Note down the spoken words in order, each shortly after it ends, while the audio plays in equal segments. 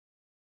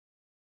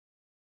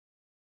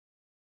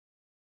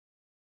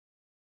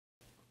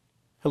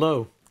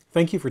Hello.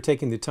 Thank you for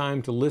taking the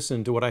time to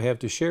listen to what I have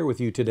to share with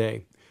you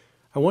today.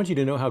 I want you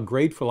to know how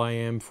grateful I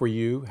am for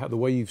you, how the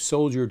way you've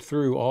soldiered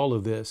through all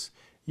of this.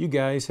 You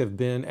guys have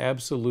been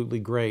absolutely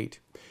great.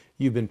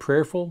 You've been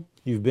prayerful,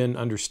 you've been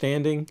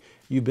understanding,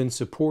 you've been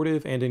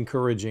supportive and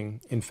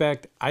encouraging. In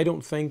fact, I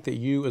don't think that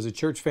you as a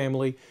church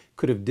family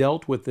could have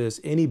dealt with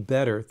this any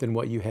better than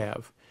what you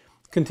have.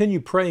 Continue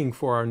praying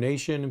for our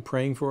nation,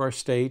 praying for our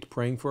state,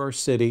 praying for our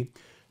city.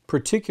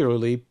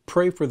 Particularly,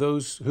 pray for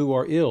those who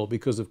are ill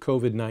because of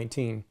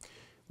COVID-19.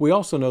 We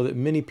also know that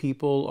many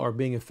people are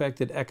being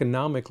affected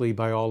economically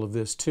by all of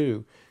this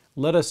too.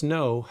 Let us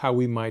know how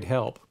we might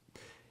help.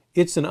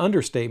 It's an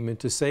understatement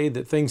to say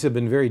that things have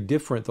been very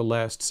different the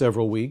last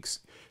several weeks.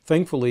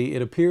 Thankfully,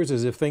 it appears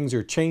as if things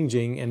are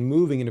changing and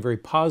moving in a very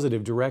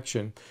positive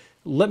direction.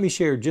 Let me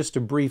share just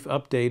a brief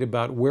update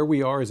about where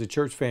we are as a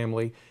church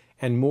family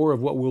and more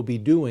of what we'll be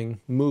doing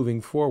moving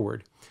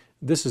forward.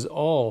 This is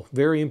all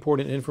very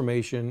important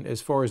information as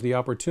far as the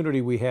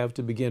opportunity we have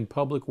to begin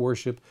public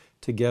worship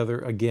together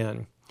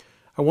again.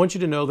 I want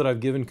you to know that I've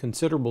given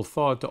considerable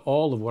thought to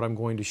all of what I'm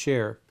going to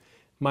share.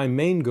 My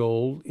main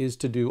goal is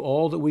to do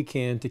all that we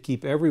can to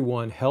keep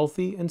everyone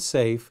healthy and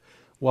safe,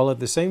 while at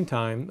the same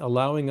time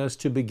allowing us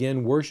to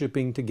begin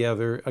worshiping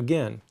together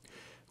again.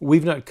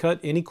 We've not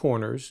cut any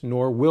corners,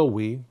 nor will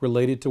we,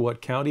 related to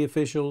what county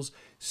officials,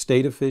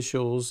 state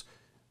officials,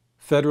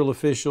 federal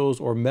officials,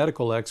 or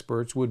medical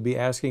experts would be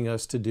asking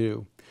us to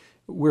do.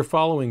 We're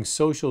following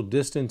social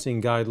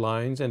distancing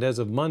guidelines, and as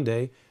of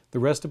Monday, the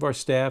rest of our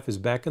staff is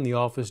back in the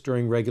office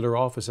during regular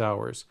office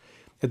hours.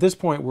 At this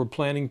point, we're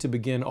planning to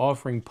begin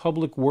offering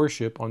public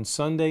worship on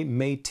Sunday,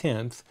 May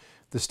 10th.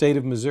 The state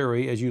of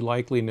Missouri, as you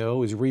likely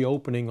know, is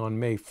reopening on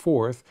May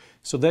 4th,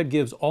 so that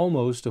gives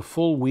almost a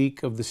full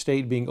week of the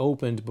state being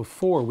opened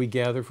before we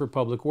gather for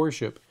public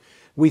worship.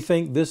 We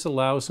think this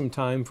allows some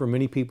time for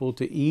many people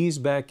to ease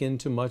back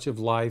into much of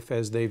life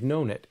as they've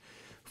known it.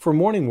 For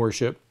morning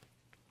worship,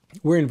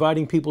 we're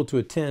inviting people to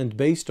attend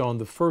based on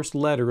the first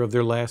letter of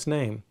their last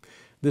name.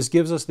 This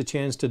gives us the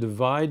chance to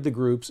divide the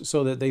groups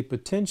so that they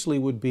potentially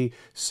would be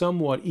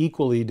somewhat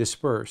equally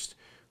dispersed.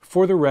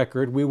 For the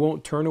record, we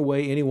won't turn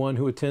away anyone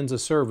who attends a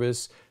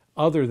service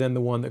other than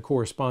the one that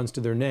corresponds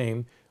to their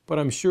name, but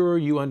I'm sure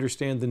you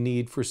understand the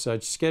need for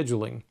such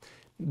scheduling.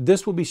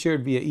 This will be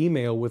shared via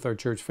email with our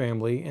church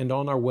family and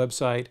on our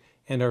website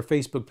and our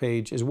Facebook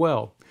page as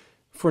well.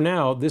 For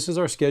now, this is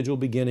our schedule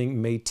beginning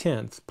May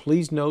 10th.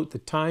 Please note the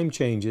time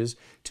changes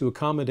to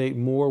accommodate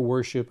more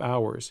worship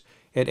hours.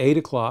 At 8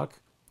 o'clock,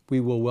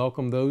 we will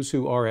welcome those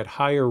who are at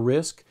higher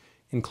risk,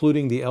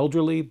 including the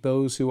elderly,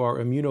 those who are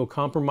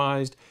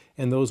immunocompromised,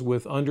 and those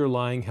with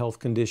underlying health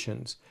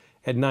conditions.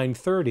 At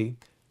 9:30,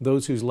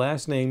 those whose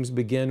last names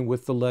begin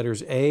with the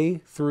letters A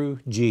through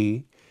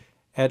G.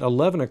 At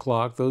 11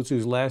 o'clock, those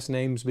whose last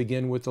names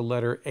begin with the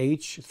letter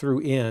H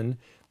through N,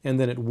 and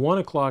then at 1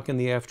 o'clock in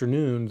the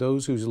afternoon,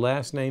 those whose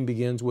last name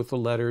begins with the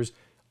letters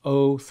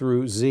O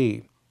through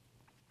Z.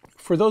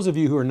 For those of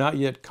you who are not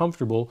yet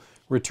comfortable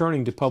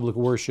returning to public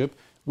worship,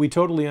 we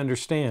totally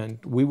understand.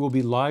 We will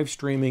be live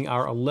streaming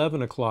our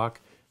 11 o'clock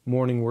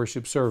morning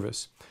worship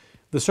service.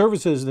 The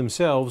services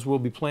themselves will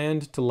be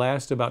planned to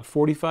last about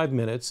 45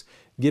 minutes,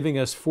 giving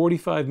us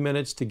 45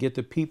 minutes to get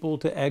the people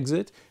to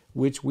exit,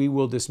 which we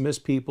will dismiss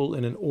people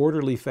in an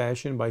orderly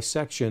fashion by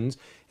sections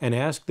and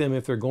ask them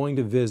if they're going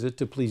to visit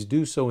to please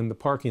do so in the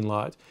parking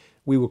lot.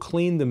 We will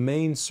clean the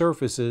main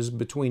surfaces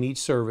between each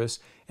service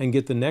and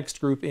get the next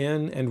group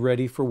in and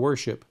ready for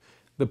worship.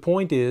 The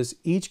point is,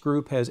 each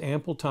group has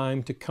ample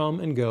time to come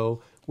and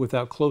go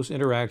without close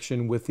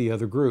interaction with the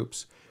other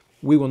groups.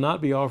 We will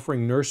not be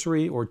offering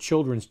nursery or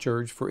children's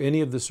church for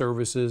any of the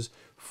services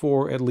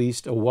for at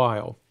least a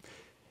while.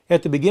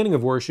 At the beginning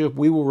of worship,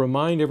 we will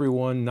remind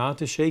everyone not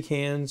to shake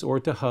hands or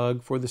to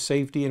hug for the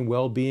safety and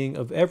well-being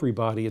of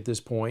everybody at this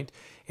point.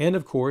 And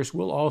of course,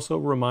 we'll also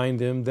remind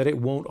them that it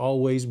won't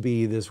always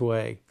be this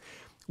way.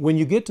 When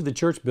you get to the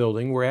church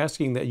building, we're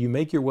asking that you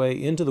make your way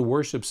into the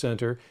worship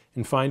center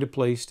and find a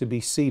place to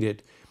be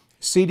seated.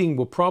 Seating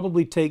will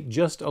probably take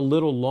just a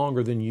little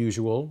longer than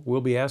usual.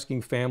 We'll be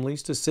asking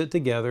families to sit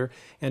together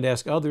and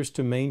ask others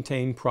to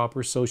maintain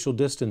proper social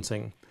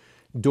distancing.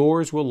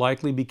 Doors will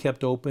likely be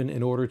kept open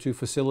in order to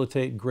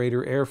facilitate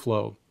greater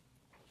airflow.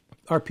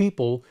 Our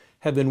people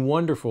have been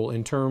wonderful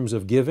in terms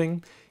of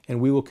giving,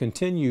 and we will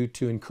continue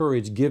to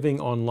encourage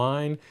giving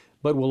online,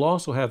 but we'll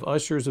also have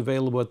ushers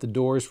available at the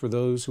doors for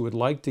those who would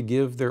like to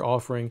give their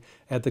offering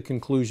at the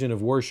conclusion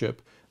of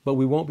worship, but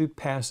we won't be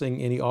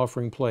passing any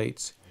offering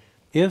plates.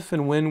 If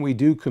and when we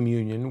do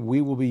communion,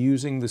 we will be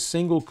using the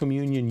single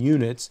communion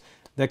units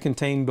that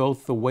contain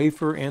both the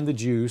wafer and the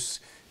juice.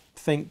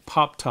 Think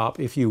pop top,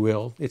 if you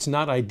will. It's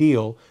not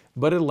ideal,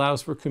 but it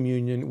allows for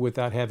communion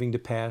without having to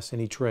pass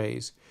any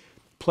trays.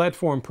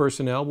 Platform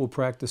personnel will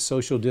practice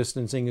social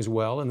distancing as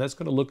well, and that's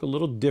going to look a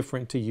little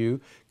different to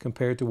you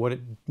compared to what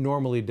it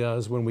normally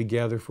does when we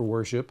gather for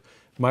worship.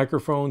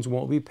 Microphones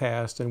won't be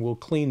passed, and we'll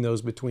clean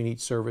those between each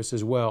service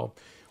as well.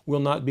 We'll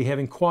not be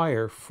having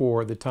choir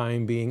for the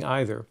time being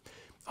either.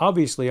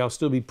 Obviously, I'll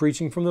still be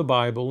preaching from the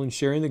Bible and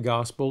sharing the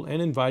gospel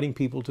and inviting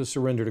people to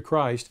surrender to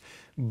Christ,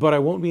 but I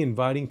won't be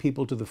inviting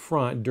people to the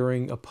front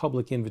during a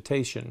public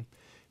invitation.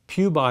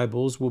 Pew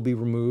Bibles will be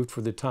removed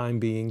for the time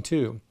being,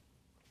 too.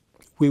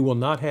 We will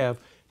not have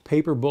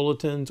paper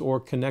bulletins or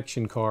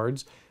connection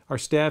cards. Our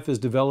staff is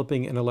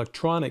developing an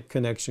electronic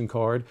connection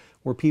card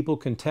where people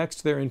can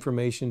text their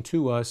information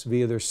to us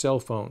via their cell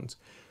phones.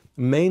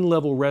 Main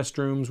level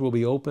restrooms will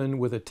be open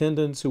with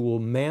attendants who will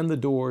man the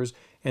doors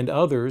and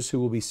others who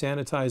will be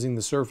sanitizing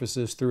the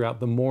surfaces throughout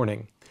the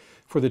morning.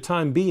 For the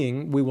time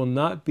being, we will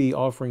not be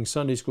offering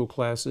Sunday school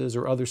classes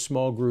or other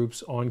small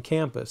groups on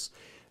campus.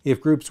 If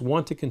groups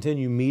want to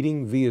continue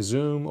meeting via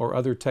Zoom or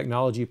other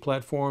technology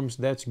platforms,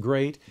 that's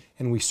great,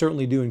 and we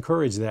certainly do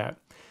encourage that.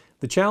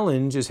 The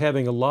challenge is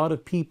having a lot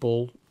of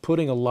people,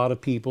 putting a lot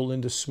of people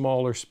into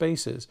smaller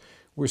spaces.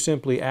 We're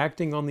simply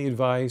acting on the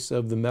advice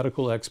of the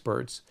medical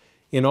experts.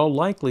 In all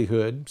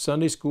likelihood,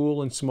 Sunday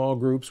school and small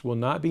groups will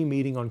not be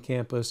meeting on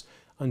campus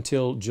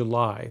until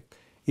July.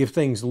 If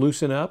things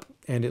loosen up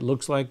and it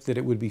looks like that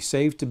it would be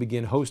safe to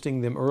begin hosting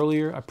them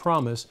earlier, I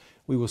promise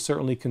we will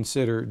certainly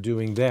consider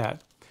doing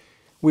that.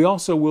 We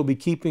also will be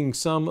keeping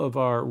some of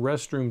our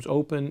restrooms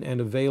open and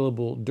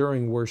available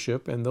during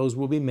worship, and those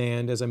will be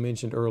manned, as I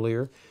mentioned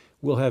earlier.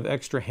 We'll have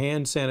extra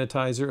hand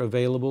sanitizer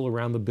available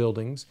around the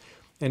buildings.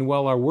 And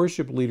while our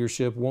worship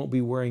leadership won't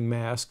be wearing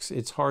masks,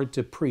 it's hard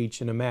to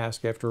preach in a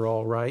mask after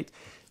all, right?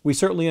 We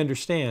certainly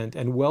understand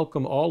and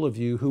welcome all of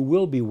you who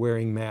will be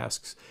wearing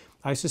masks.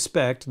 I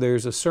suspect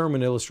there's a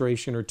sermon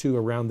illustration or two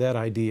around that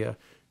idea,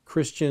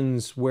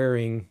 Christians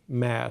wearing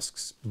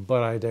masks,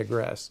 but I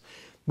digress.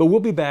 But we'll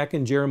be back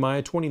in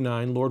Jeremiah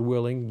 29, Lord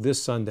willing,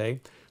 this Sunday,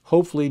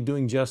 hopefully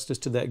doing justice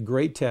to that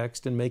great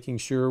text and making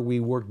sure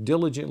we work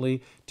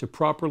diligently to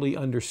properly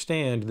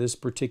understand this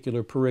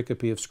particular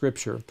pericope of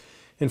Scripture.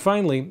 And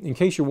finally, in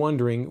case you're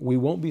wondering, we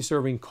won't be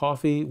serving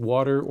coffee,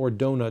 water, or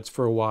donuts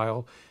for a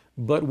while,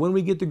 but when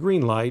we get the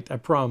green light, I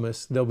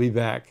promise they'll be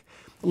back.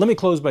 Let me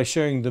close by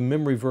sharing the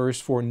memory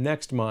verse for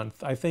next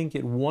month. I think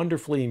it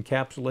wonderfully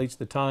encapsulates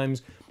the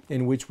times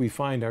in which we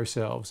find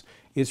ourselves.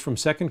 It's from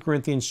 2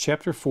 Corinthians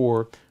chapter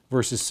 4,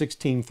 verses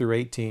 16 through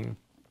 18.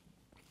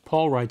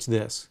 Paul writes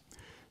this,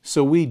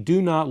 "So we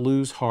do not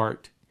lose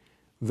heart.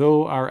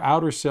 Though our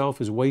outer self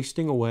is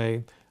wasting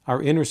away,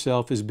 our inner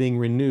self is being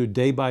renewed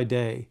day by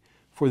day.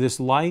 For this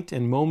light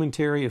and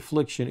momentary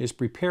affliction is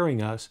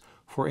preparing us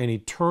for an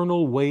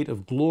eternal weight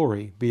of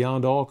glory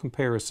beyond all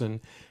comparison,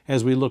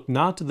 as we look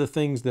not to the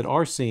things that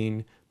are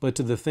seen, but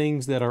to the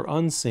things that are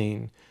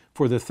unseen.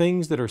 For the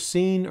things that are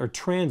seen are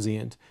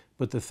transient,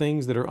 but the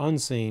things that are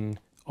unseen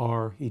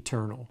are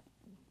eternal."